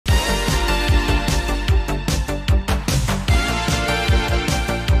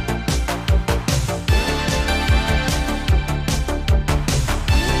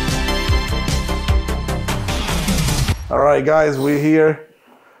right, guys, we're here.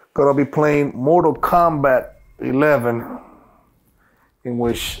 Gonna be playing Mortal Kombat 11, in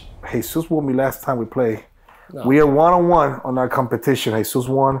which Jesus won me last time we played. No. We are 1-on-1 on our competition. Jesus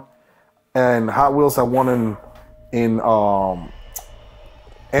won, and Hot Wheels I won in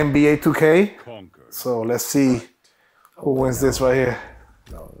NBA 2K. So let's see who wins this right here.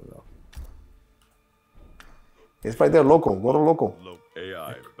 No. It's right there, local. Go to local.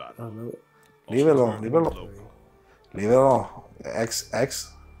 AI battle. Leave it alone. Leave it alone. Leave it alone. X. Is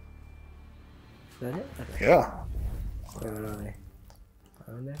that it? Okay. Yeah. Where are they?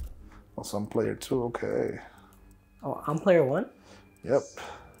 Are they? Oh, some player 2. Okay. Oh, I'm player 1? Yep.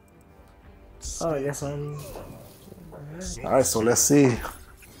 Oh, I guess I'm... All right, so let's see.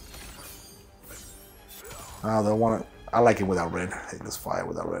 They want it. I like it without red. I think it's fire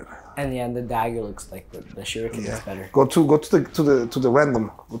without red. And yeah, the dagger looks like the shuriken is better. Go to the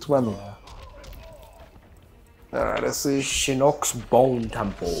random. Go to random. Yeah. All right, let's see. Shinnok's Bone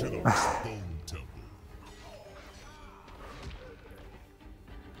Temple.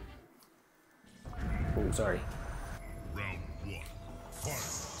 Oh, sorry. Round 1.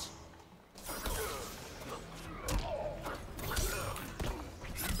 Fight.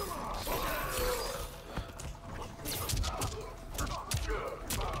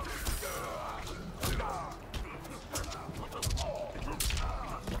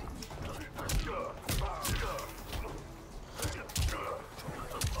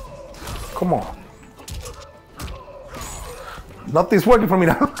 Come on. Nothing's working for me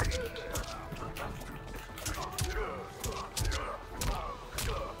now.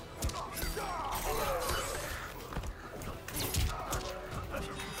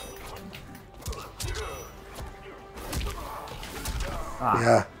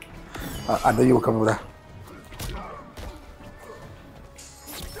 Yeah. I knew you were coming with that.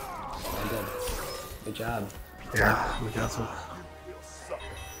 Good job. Yeah, we got some.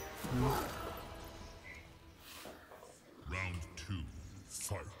 Round 2,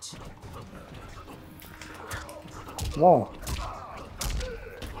 fight. Come on.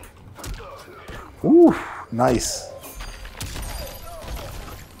 Ooh, nice.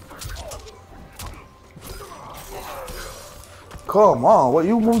 Come on, what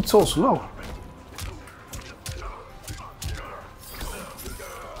you moved so slow?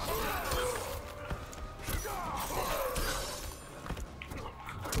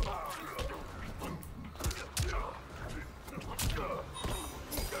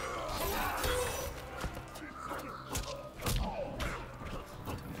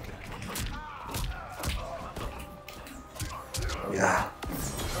 Yeah.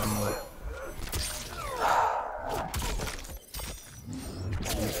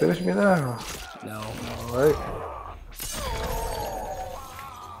 You finish me there? No. All right.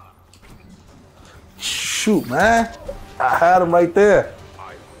 Shoot, man. I had him right there.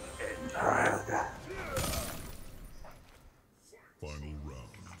 All right. Okay. Final round.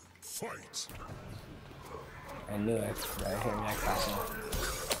 Fight. I knew it. I couldn't react fast enough.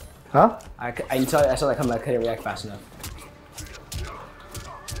 Huh? I saw that coming. I couldn't react fast enough.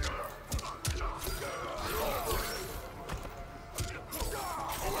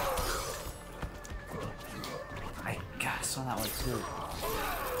 I saw that one too.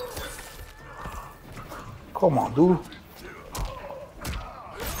 Come on, dude.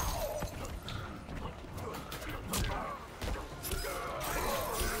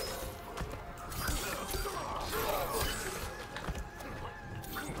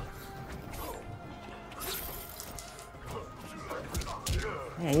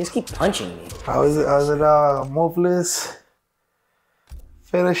 Man, you just keep punching me. How is it? Moveless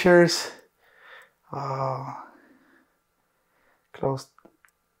finishers. Close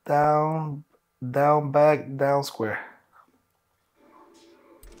down, back, down, square.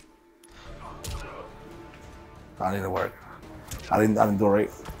 I need to work. I didn't do it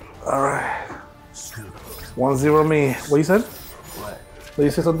right. All right. 1-0 me. What you said? What? Well,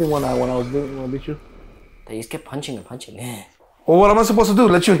 you said something when I beat you. They just kept punching and punching. Well, what am I supposed to do?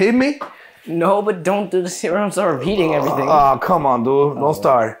 Let you hit me? No, but don't do this. I'm start repeating everything. Oh, come on, dude. Don't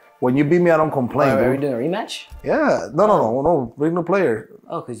start. When you beat me, I don't complain. Are we doing a rematch? Yeah. No. Bring no player.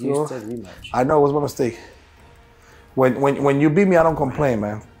 Oh, because you said rematch. I know, it was my mistake. When you beat me, I don't complain,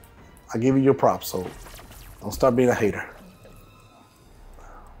 man. I give you your props, so don't start being a hater.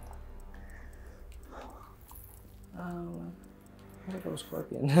 Where'd go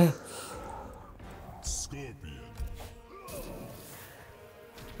Scorpion? Scorpion.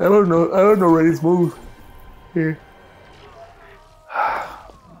 I don't know Reddy's move. Here.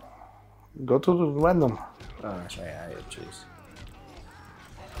 Go to the random. Oh, that's right. I had to choose.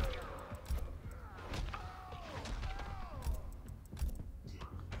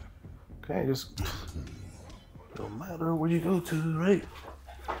 Okay, just no matter where you go to, right?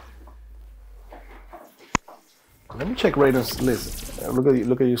 Let me check Raiden's list.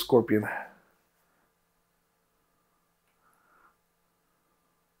 Look at you, Scorpion.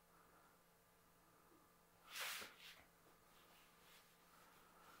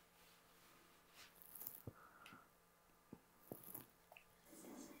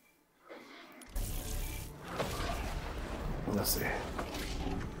 Let's see.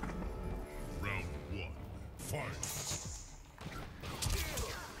 Round 1. Fight.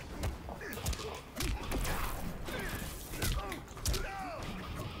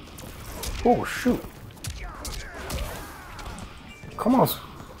 Oh shoot! Come on,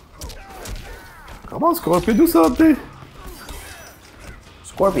 Scorpion, do something.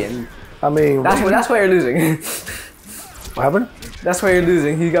 Scorpion. I mean, That's why you're losing. what happened? That's why you're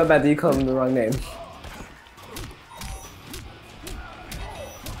losing. He got mad that you called him the wrong name.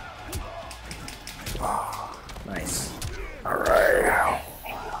 Nice. All right.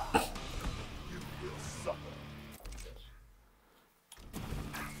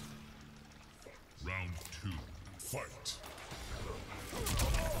 Round 2. Fight.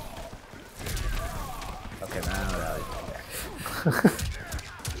 Okay, now.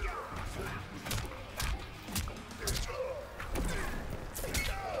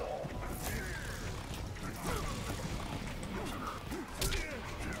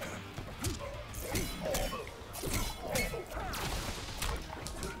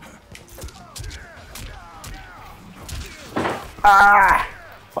 Ah!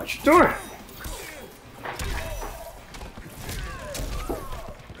 What you doing?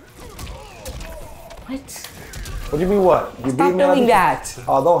 What? What do you mean? What? You Stop beat me on doing this? that.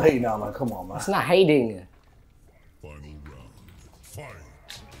 Oh, don't hate now, man. Come on, man. It's not hating. Final round. Fight.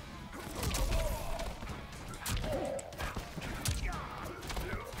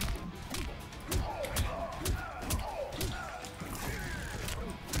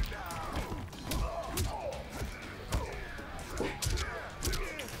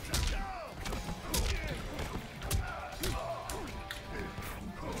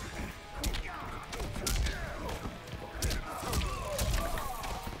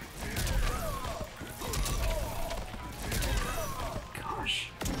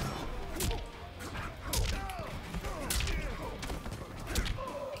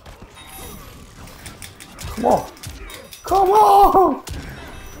 Come on. Come on.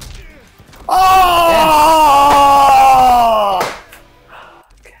 Oh!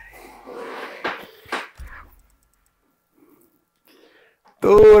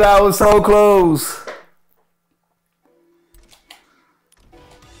 Dude, that was so close.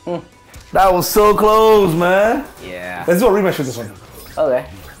 That was so close, man. Yeah. Let's do a rematch with this one. Okay.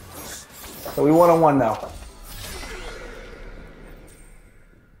 So we 1-on-1 now.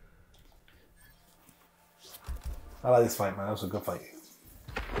 I like this fight, man. That was a good fight.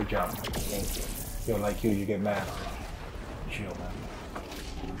 Good job. Thank you. Yo, like you get mad. Chill, man.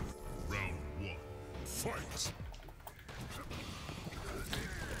 Round 1. Fight.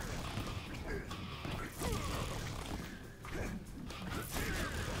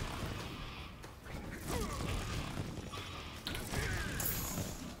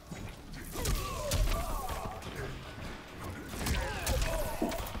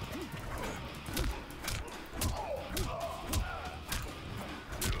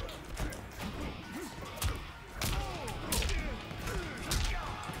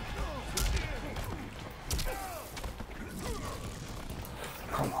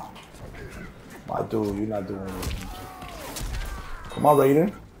 Come on. My dude, you're not doing it. Come on,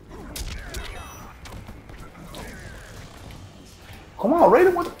 Raiden. Come on,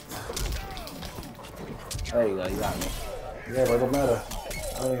 Raiden. What? There you go. You got me. Yeah, but it don't matter.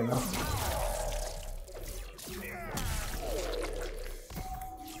 I don't even know.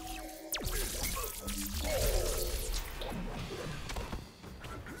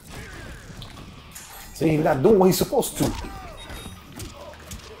 See, he's not doing what he's supposed to.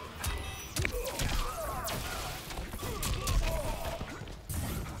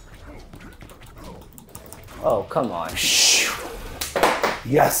 Oh, come on.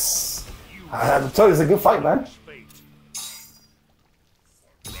 Yes. I have to tell you, it's a good fight, man. Round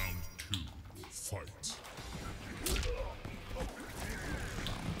 2. Fight.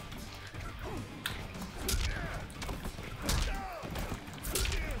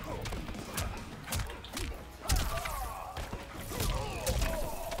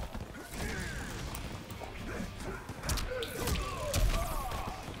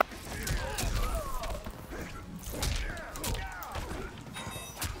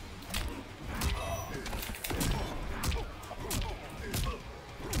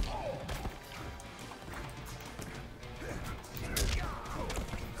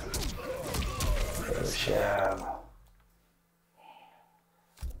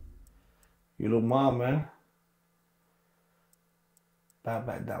 You little mom, man.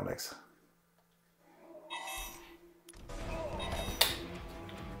 Back down, Lex.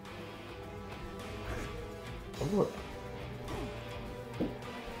 I'll do it.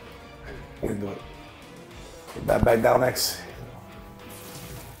 You can do it. Back down, X.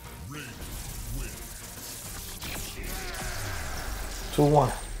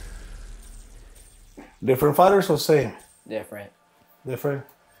 2-1. Different fighters or same? Different. Different.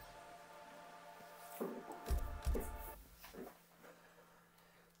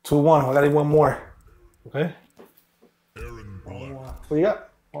 Two, 1. I gotta need one more. Okay. Aaron Black. What you got?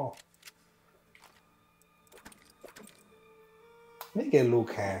 Oh. Let me get Liu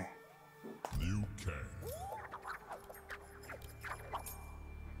Kang. Liu Kang.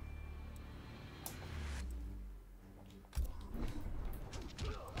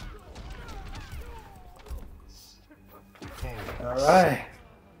 All right.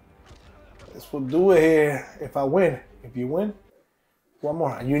 This will do it here. If I win, if you win, one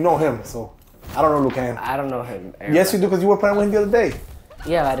more. And you know him, so I don't know Liu Kang. I don't know him. Aaron. Yes, you do, because you were playing with him the other day.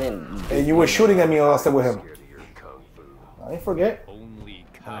 Yeah, I didn't. And you were shooting at me while I was with him. I ain't forget.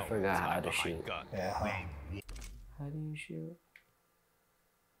 I forgot how to shoot. Yeah. How do you shoot?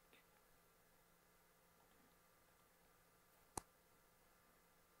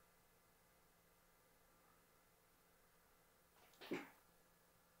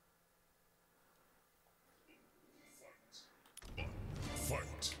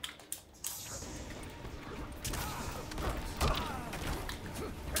 Fight.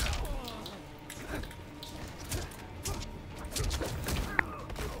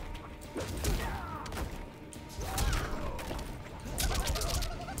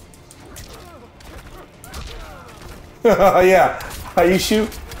 Yeah. How you shoot?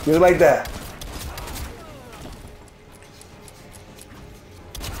 Just like that.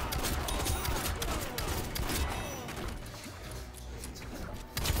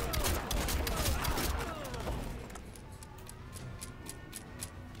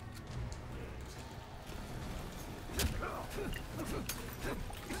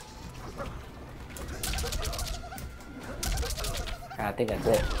 I think that's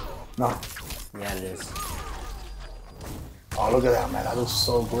it. No. Yeah, it is. Oh, look at that, man. That looks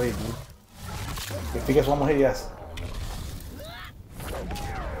so great, dude. If he gets one more hit, yes.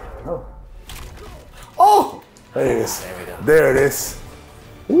 Oh. Oh! There it is. There we go. There it is.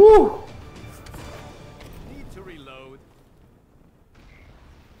 Woo! Need to reload.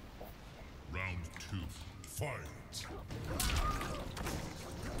 Round 2. Fight.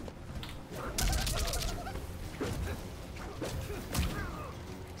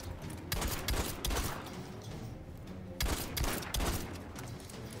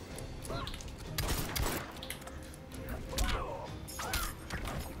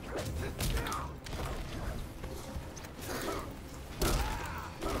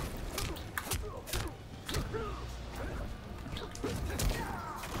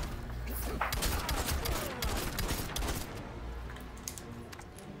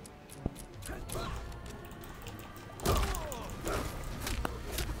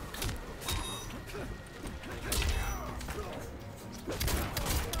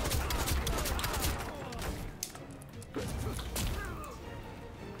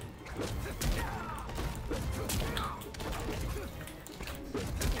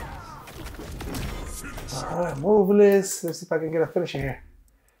 All right, move this. Let's see if I can get a finish in here.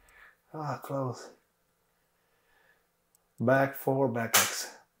 Ah, close. Back 4, back X.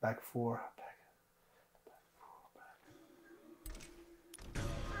 Back 4, back 4,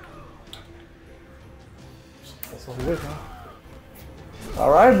 back. That's what we did, huh?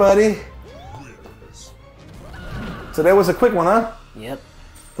 All right, buddy. So that was a quick one, huh? Yep.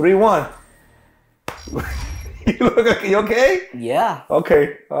 3-1. You okay? Yeah.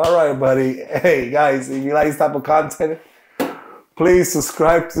 Okay. All right, buddy. Hey, guys, if you like this type of content, please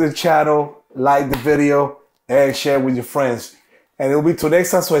subscribe to the channel, like the video, and share with your friends. And it'll be till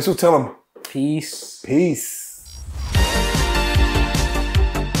next time. So, Jesus, tell them. Peace. Peace.